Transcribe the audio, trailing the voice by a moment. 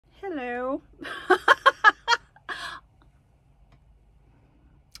Hello.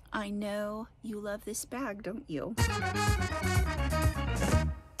 I know you love this bag, don't you?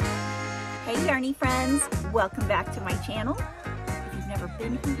 Hey Yarny friends, welcome back to my channel. If you've never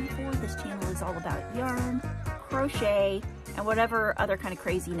been here before, this channel is all about yarn, crochet, and whatever other kind of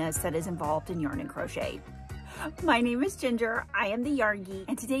craziness that is involved in yarn and crochet. My name is Ginger, I am the Yarn Geek,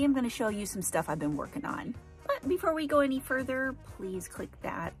 and today I'm going to show you some stuff I've been working on. But before we go any further, please click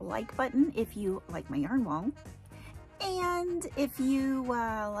that like button if you like my yarn wall. And if you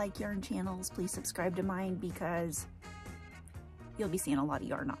like yarn channels, please subscribe to mine because you'll be seeing a lot of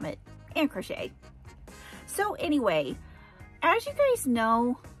yarn on it and crochet. So anyway, as you guys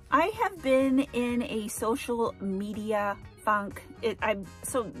know, I have been in a social media funk.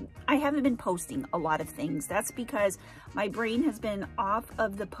 I haven't been posting a lot of things. That's because my brain has been off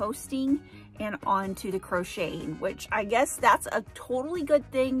of the posting and onto the crocheting, which I guess that's a totally good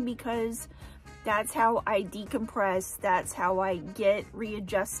thing because that's how I decompress. That's how I get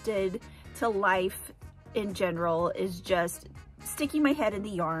readjusted to life in general, is just sticking my head in the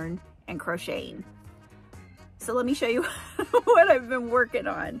yarn and crocheting. So let me show you what I've been working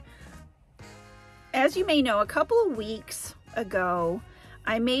on. As you may know, a couple of weeks ago,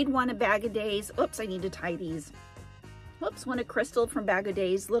 I made one of Bag of Days. Oops, I need to tie these. Oops, one of Crystal from Bag of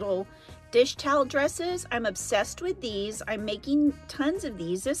Days little dish towel dresses. I'm obsessed with these. I'm making tons of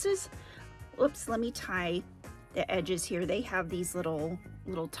these. This is, oops, let me tie the edges here. They have these little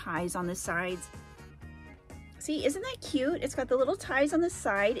ties on the sides. See, isn't that cute? It's got the little ties on the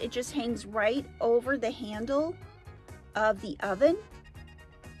side. It just hangs right over the handle of the oven.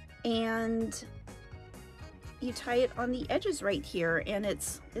 And you tie it on the edges right here, and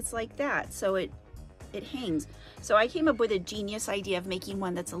it's like that. So it hangs. So I came up with a genius idea of making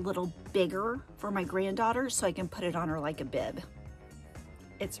one that's a little bigger for my granddaughter so I can put it on her like a bib.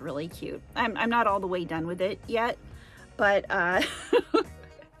 It's really cute. I'm not all the way done with it yet, but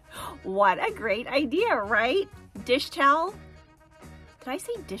what a great idea, right? Dish towel. Did I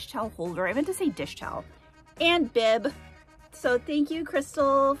say dish towel holder? I meant to say dish towel. And bib. So thank you,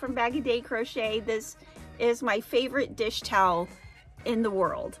 Crystal from Bag of Day Crochet. This is my favorite dish towel in the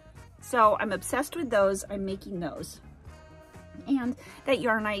world. So I'm obsessed with those. I'm making those. And that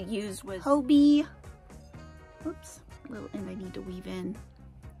yarn I used was Hobie. Oops, little end I need to weave in.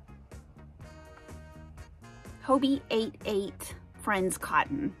 Hobie 88 Friends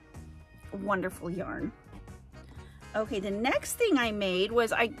Cotton. Wonderful yarn. Okay, the next thing I made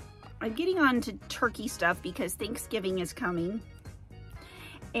was I'm getting on to turkey stuff because Thanksgiving is coming.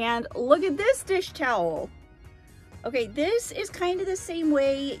 And look at this dish towel. Okay, this is kind of the same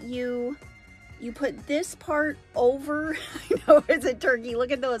way you put this part over. I know it's a turkey. Look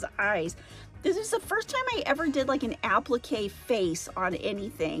at those eyes. This is the first time I ever did like an applique face on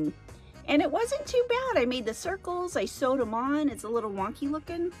anything. And it wasn't too bad. I made the circles. I sewed them on. It's a little wonky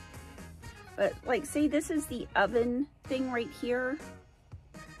looking. But like, say this is the oven thing right here.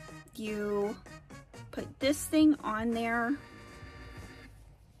 You put this thing on there.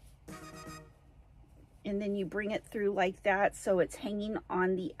 And then you bring it through like that, so it's hanging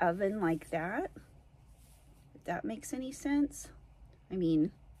on the oven like that. If that makes any sense. I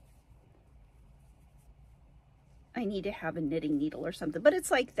mean, I need to have a knitting needle or something, but it's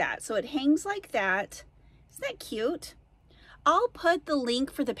like that. So it hangs like that. Isn't that cute? I'll put the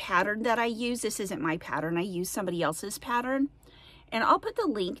link for the pattern that I use. This isn't my pattern. I use somebody else's pattern. And I'll put the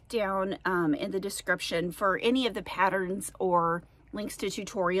link down in the description for any of the patterns or links to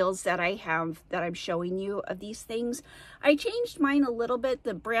tutorials that I have that I'm showing you of these things. I changed mine a little bit.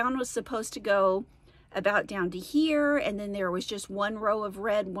 The brown was supposed to go about down to here, and then there was just one row of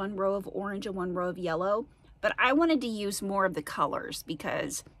red, one row of orange, and one row of yellow. But I wanted to use more of the colors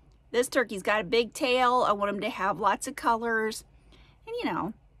because this turkey's got a big tail. I want him to have lots of colors. And you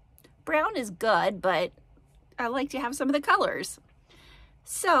know, brown is good, but I like to have some of the colors.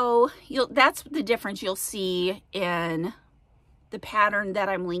 So that's the difference you'll see in the pattern that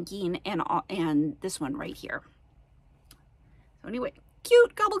I'm linking and this one right here. So anyway,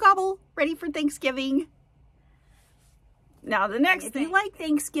 cute, gobble gobble, ready for Thanksgiving. Now the next thing, if you like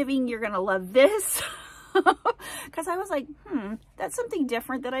Thanksgiving, you're gonna love this. Because I was like, that's something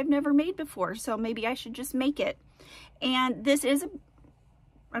different that I've never made before, so maybe I should just make it. And this is,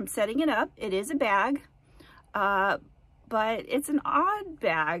 I'm setting it up. It is a bag, but it's an odd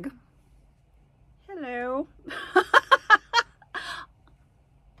bag. Hello.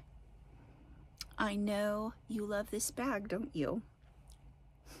 I know you love this bag, don't you?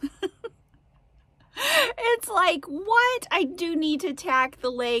 It's like, what? I do need to tack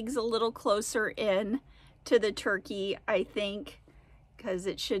the legs a little closer in to the turkey, I think, because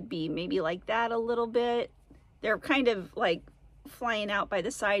it should be maybe like that a little bit. They're kind of like flying out by the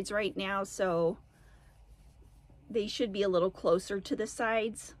sides right now, so they should be a little closer to the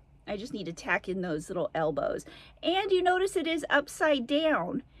sides. I just need to tack in those little elbows. And you notice it is upside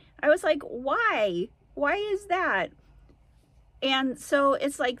down. I was like, why? Why is that? And so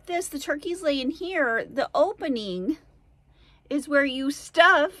it's like this, the turkey's laying here. The opening is where you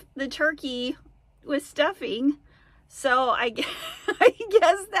stuff the turkey with stuffing. So I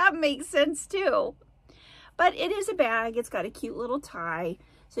guess that makes sense too. But it is a bag. It's got a cute little tie,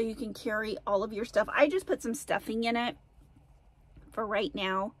 so you can carry all of your stuff. I just put some stuffing in it for right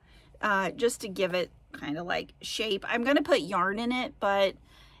now, just to give it kind of like shape. I'm going to put yarn in it, but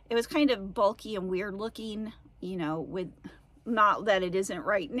it was kind of bulky and weird looking, you know, with, not that it isn't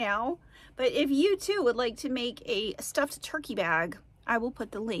right now. But if you too would like to make a stuffed turkey bag, I will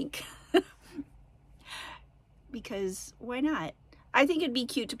put the link. Because why not? I think it'd be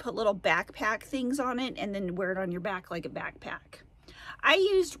cute to put little backpack things on it and then wear it on your back like a backpack. I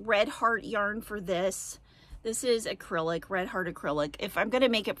used Red Heart yarn for this. This is acrylic, Red Heart acrylic. If I'm going to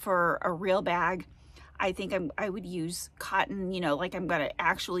make it for a real bag, I think I would use cotton, you know, like I'm going to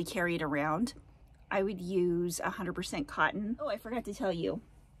actually carry it around. I would use 100% cotton. Oh, I forgot to tell you.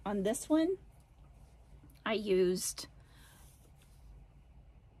 On this one, I used...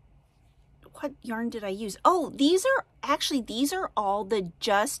 What yarn did I use? Oh, these are all the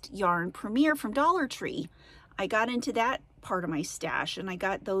Just Yarn Premier from Dollar Tree. I got into that part of my stash and I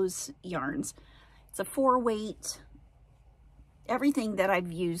got those yarns. It's a 4-weight. Everything that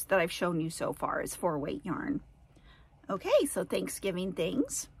I've used, that I've shown you so far, is 4-weight yarn. Okay, so Thanksgiving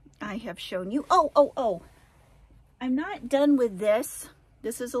things I have shown you. Oh, I'm not done with this.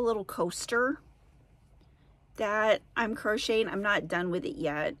 This is a little coaster that I'm crocheting. I'm not done with it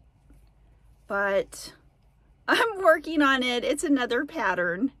yet, but I'm working on it. It's another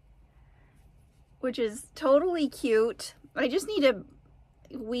pattern, which is totally cute. I just need to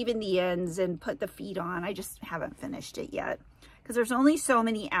weave in the ends and put the feet on. I just haven't finished it yet because there's only so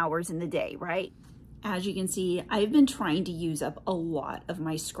many hours in the day, right? As you can see, I've been trying to use up a lot of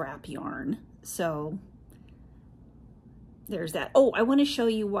my scrap yarn. So there's that. Oh, I want to show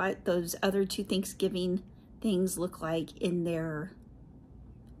you what those other two Thanksgiving things look like in their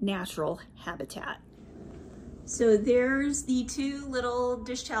natural habitat. So there's the two little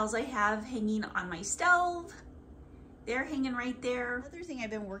dish towels I have hanging on my stove. They're hanging right there. Another thing I've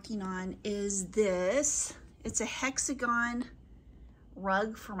been working on is this. It's a hexagon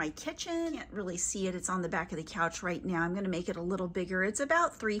rug for my kitchen. Can't really see it. It's on the back of the couch right now. I'm going to make it a little bigger. It's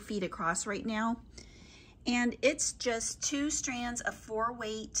about 3 feet across right now. And it's just 2 strands of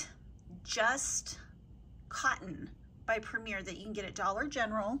 4-weight just cotton by Premier that you can get at Dollar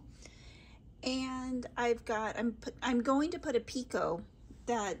General. And I'm going to put a picot,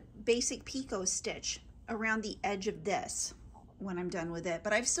 that basic picot stitch, around the edge of this when I'm done with it.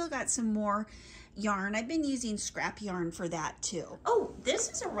 But I've still got some more yarn. I've been using scrap yarn for that too. Oh, this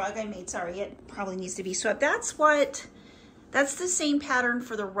is a rug I made. Sorry, it probably needs to be swept. That's the same pattern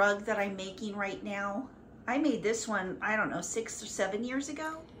for the rug that I'm making right now. I made this one, I don't know, 6 or 7 years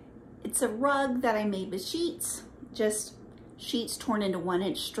ago. It's a rug that I made with sheets, just sheets torn into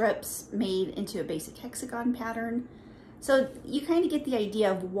 1-inch strips made into a basic hexagon pattern. So you kind of get the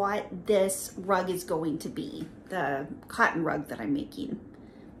idea of what this rug is going to be, the cotton rug that I'm making.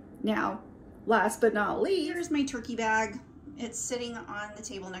 Now, last but not least, here's my turkey bag. It's sitting on the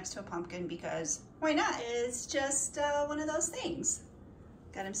table next to a pumpkin because why not? It's just one of those things.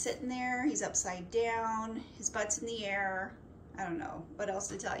 Got him sitting there, he's upside down, his butt's in the air. I don't know what else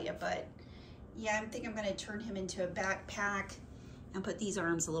to tell you, but yeah, I think I'm gonna turn him into a backpack and put these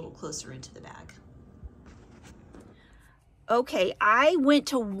arms a little closer into the bag. Okay, I went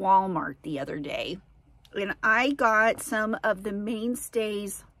to Walmart the other day and I got some of the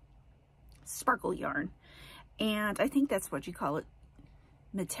Mainstays sparkle yarn. And I think that's what you call it.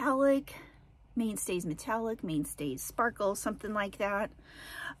 Metallic, Mainstays metallic, Mainstays sparkle, something like that.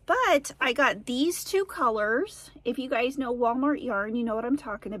 But I got these 2 colors. If you guys know Walmart yarn, you know what I'm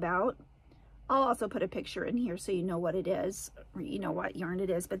talking about. I'll also put a picture in here so you know what it is, or you know what yarn it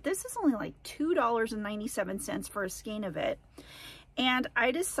is. But this is only like $2.97 for a skein of it. And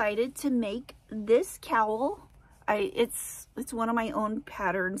I decided to make this cowl. It's one of my own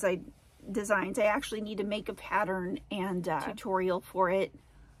patterns designs. I actually need to make a pattern and tutorial for it.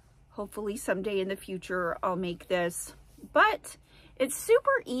 Hopefully someday in the future I'll make this. But it's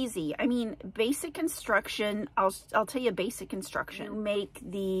super easy. I mean, basic construction. I'll tell you basic construction. You make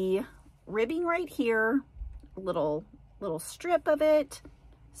the ribbing right here, a little strip of it,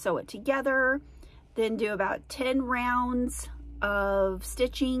 sew it together, then do about 10 rounds of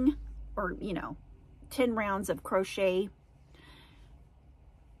stitching, or, you know, 10 rounds of crochet,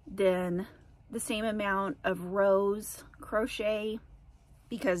 then the same amount of rows crochet,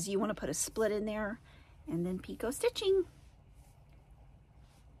 because you want to put a split in there, and then picot stitching.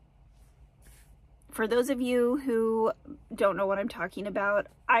 For those of you who don't know what I'm talking about,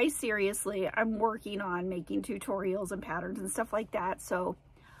 I'm working on making tutorials and patterns and stuff like that. So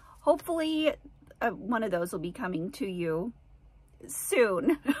hopefully one of those will be coming to you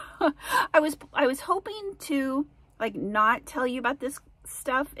soon. I was hoping to like not tell you about this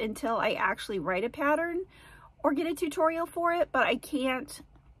stuff until I actually write a pattern or get a tutorial for it, but I can't.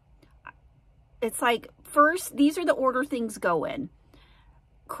 It's like, first, these are the order things go in.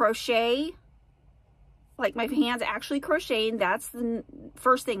 Crochet, like my hands actually crocheting, that's the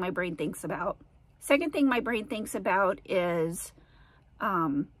first thing my brain thinks about. Second thing my brain thinks about is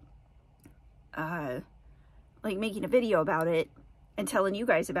like making a video about it and telling you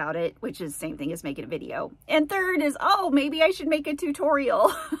guys about it, which is the same thing as making a video. And third is, oh, maybe I should make a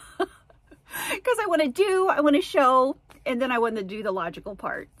tutorial because I want to show, and then I want to do the logical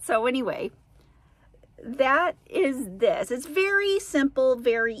part. So anyway, that is this. It's very simple,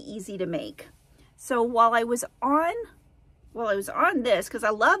 very easy to make. So while I was on this, because I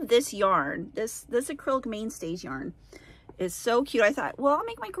love this yarn, this acrylic mainstays yarn is so cute. I thought, well, I'll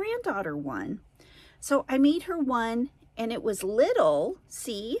make my granddaughter one. So I made her one, and it was little,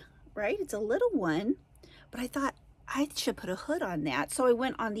 see, right? It's a little one, but I thought I should put a hood on that. So I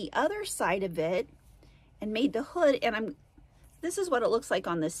went on the other side of it and made the hood, and this is what it looks like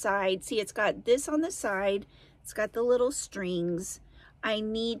on the side. See, it's got this on the side. It's got the little strings. I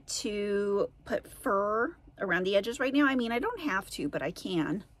need to put fur around the edges right now. I mean, I don't have to, but I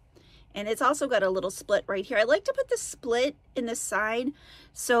can. And it's also got a little split right here. I like to put the split in the side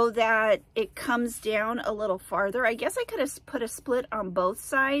so that it comes down a little farther. I guess I could have put a split on both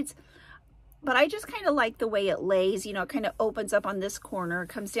sides, but I just kind of like the way it lays. You know, it kind of opens up on this corner,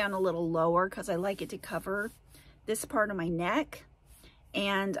 comes down a little lower because I like it to cover this part of my neck.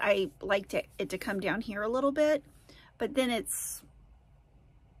 And I like it to come down here a little bit, but then it's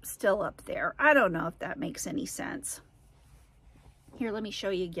still up there. I don't know if that makes any sense. Here, let me show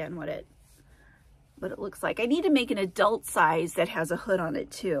you again what it looks like. I need to make an adult size that has a hood on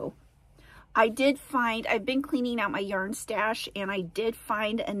it too. I've been cleaning out my yarn stash, and I did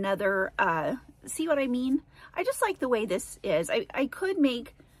find another, see what I mean? I just like the way this is. I could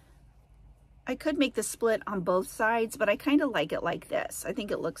make the split on both sides, but I kind of like it like this. I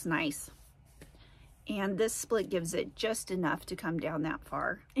think it looks nice. And this split gives it just enough to come down that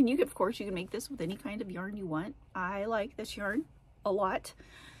far. And of course, you can make this with any kind of yarn you want. I like this yarn a lot.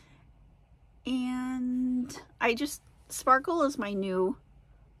 And Sparkle is my new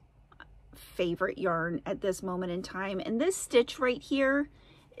favorite yarn at this moment in time. And this stitch right here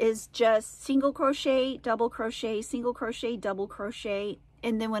is just single crochet, double crochet, single crochet, double crochet.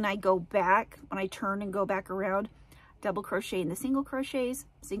 And then when I turn and go back around, double crochet in the single crochets,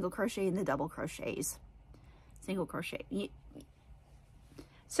 single crochet in the double crochets, single crochet.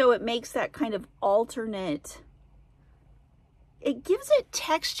 So it makes that kind of alternate. It gives it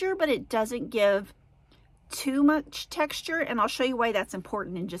texture, but it doesn't give too much texture, and I'll show you why that's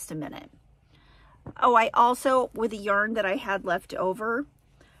important in just a minute. Oh, I also, with the yarn that I had left over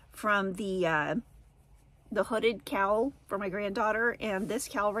from the hooded cowl for my granddaughter and this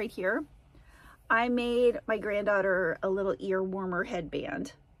cowl right here, I made my granddaughter a little ear warmer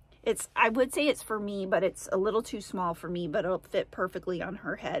headband. I would say it's for me, but it's a little too small for me, but it'll fit perfectly on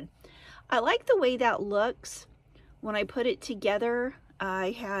her head. I like the way that looks. When I put it together,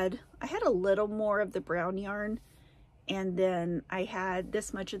 I had a little more of the brown yarn, and then I had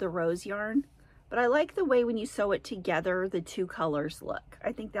this much of the rose yarn. But I like the way when you sew it together, the two colors look.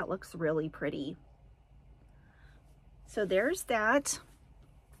 I think that looks really pretty. So there's that.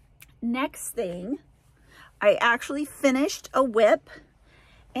 Next thing, I actually finished a whip,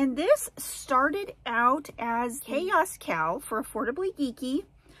 and this started out as Chaos Cow for Affordably Geeky,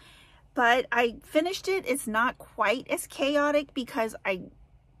 but I finished it. It's not quite as chaotic because I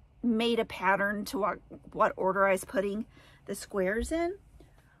made a pattern to what order I was putting the squares in,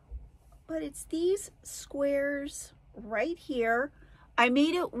 but it's these squares right here. I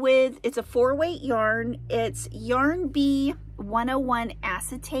made it with, it's a 4-weight yarn. It's Yarn Bee 101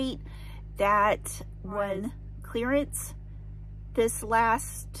 acetate that won clearance this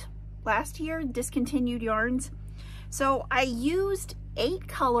last year, discontinued yarns. So I used 8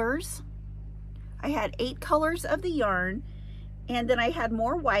 colors. I had 8 colors of the yarn, and then I had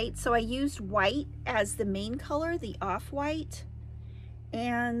more white. So I used white as the main color, the off-white,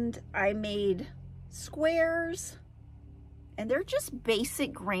 and I made squares and they're just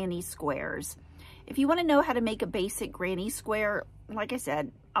basic granny squares. If you want to know how to make a basic granny square, like I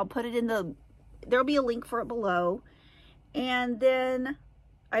said, I'll put it in the, there'll be a link for it below. And then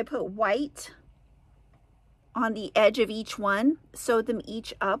I put white on the edge of each one, sewed them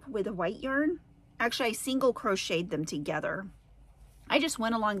each up with a white yarn. Actually, I single crocheted them together. I just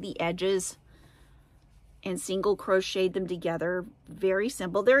went along the edges and single crocheted them together. Very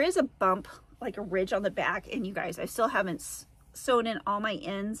simple. There is a bump, like a ridge on the back, and you guys, I still haven't sewn in all my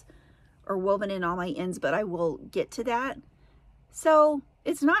ends or woven in all my ends, but I will get to that. So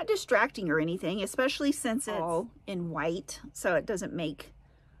it's not distracting or anything, especially since it's all in white, so it doesn't make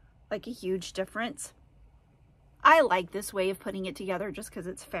like a huge difference. I like this way of putting it together just because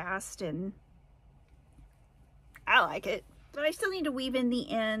it's fast and I like it. But I still need to weave in the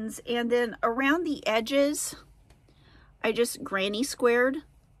ends, and then around the edges, I just granny squared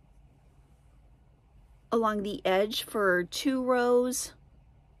along the edge for 2 rows.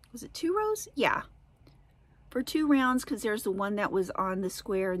 Was it 2 rows? Yeah. For 2 rounds, because there's the one that was on the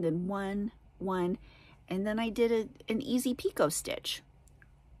square, and then one, and then I did an easy picot stitch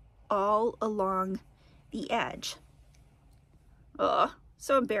all along the edge. Oh,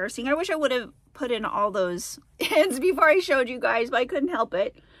 so embarrassing. I wish I would have put in all those ends before I showed you guys, but I couldn't help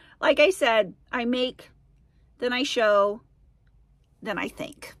it. Like I said, I make, then I show, then I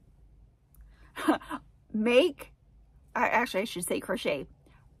think. Actually I should say crochet.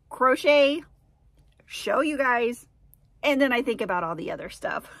 Crochet, show you guys, and then I think about all the other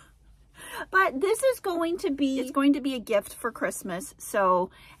stuff. But this is going to be, it's going to be a gift for Christmas. So,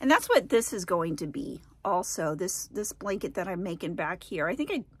 and that's what this is going to be also, this blanket that I'm making back here. I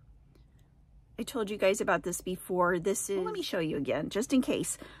think I told you guys about this before. This is, well, let me show you again, just in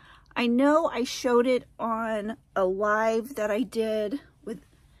case. I know I showed it on a live that I did with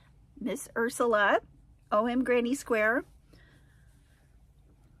Miss Ursula, OM Granny Square.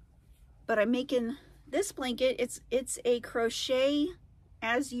 But I'm making this blanket. It's a crochet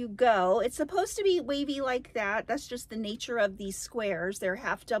as you go. It's supposed to be wavy like that. That's just the nature of these squares. They're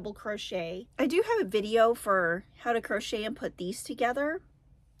half double crochet. I do have a video for how to crochet and put these together.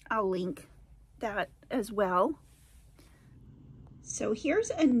 I'll link that as well. So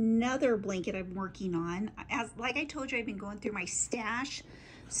here's another blanket I'm working on. Like I told you, I've been going through my stash.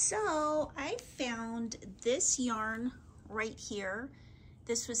 So I found this yarn right here.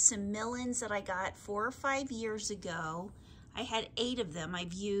 This was some millins that I got 4 or 5 years ago. I had 8 of them.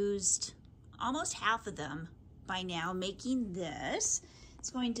 I've used almost half of them by now making this.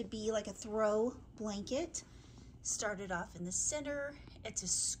 It's going to be like a throw blanket. Started off in the center. It's a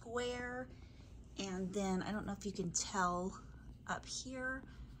square. And then, I don't know if you can tell up here,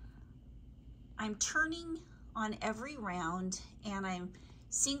 I'm turning on every round, and I'm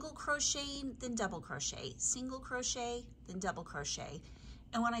single crocheting, then double crochet, single crochet, then double crochet.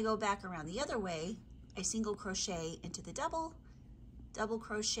 And when I go back around the other way, I single crochet into the double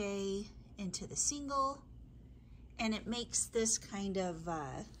crochet into the single, and it makes this kind of,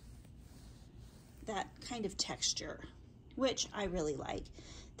 that kind of texture, which I really like.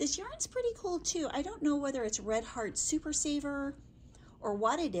 This yarn's pretty cool too. I don't know whether it's Red Heart Super Saver or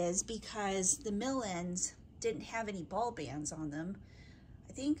what it is, because the millins didn't have any ball bands on them.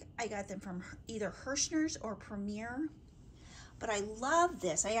 I think I got them from either Hirschner's or Premier. But I love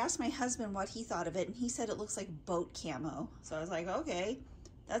this. I asked my husband what he thought of it, and he said it looks like boat camo. So I was like, okay,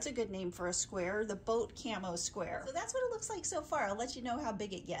 that's a good name for a square, the boat camo square. So that's what it looks like so far. I'll let you know how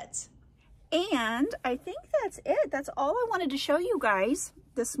big it gets. And I think that's it. That's all I wanted to show you guys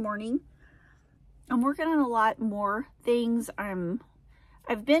this morning. I'm working on a lot more things.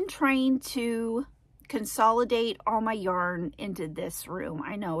 I've been trying to consolidate all my yarn into this room.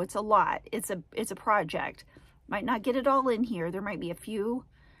 I know it's a lot. It's a project. Might not get it all in here. There might be a few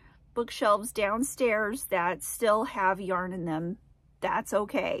bookshelves downstairs that still have yarn in them. That's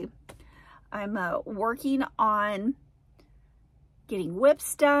okay. I'm working on getting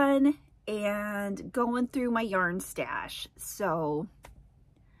whips done and going through my yarn stash. So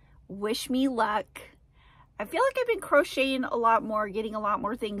wish me luck. I feel like I've been crocheting a lot more, getting a lot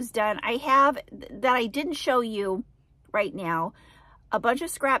more things done. I have, that I didn't show you right now, a bunch of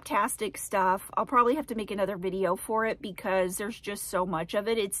Scraptastic stuff. I'll probably have to make another video for it because there's just so much of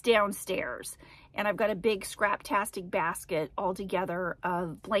it. It's downstairs. And I've got a big Scraptastic basket all together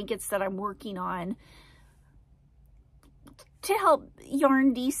of blankets that I'm working on to help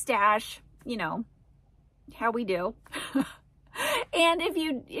yarn destash, you know, how we do. And if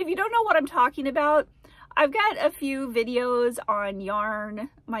you don't know what I'm talking about, I've got a few videos on yarn,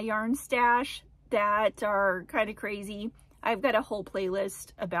 my yarn stash, that are kind of crazy. I've got a whole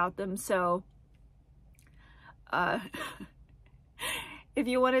playlist about them, so If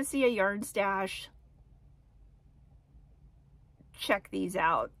you want to see a yarn stash, check these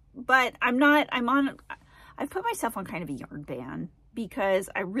out. But I've put myself on kind of a yarn ban because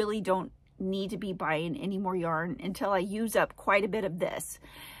I really don't need to be buying any more yarn until I use up quite a bit of this.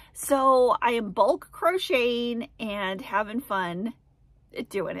 So I am bulk crocheting and having fun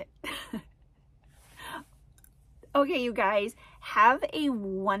doing it. Okay, you guys, have a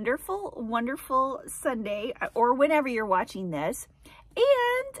wonderful, wonderful Sunday, or whenever you're watching this.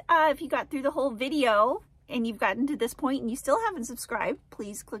 And if you got through the whole video and you've gotten to this point and you still haven't subscribed,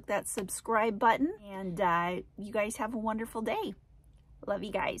 please click that subscribe button. And you guys have a wonderful day. Love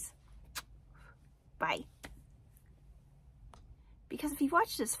you guys. Bye. Because if you've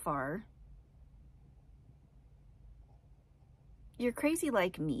watched this far, you're crazy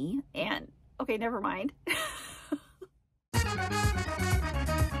like me. And, okay, never mind.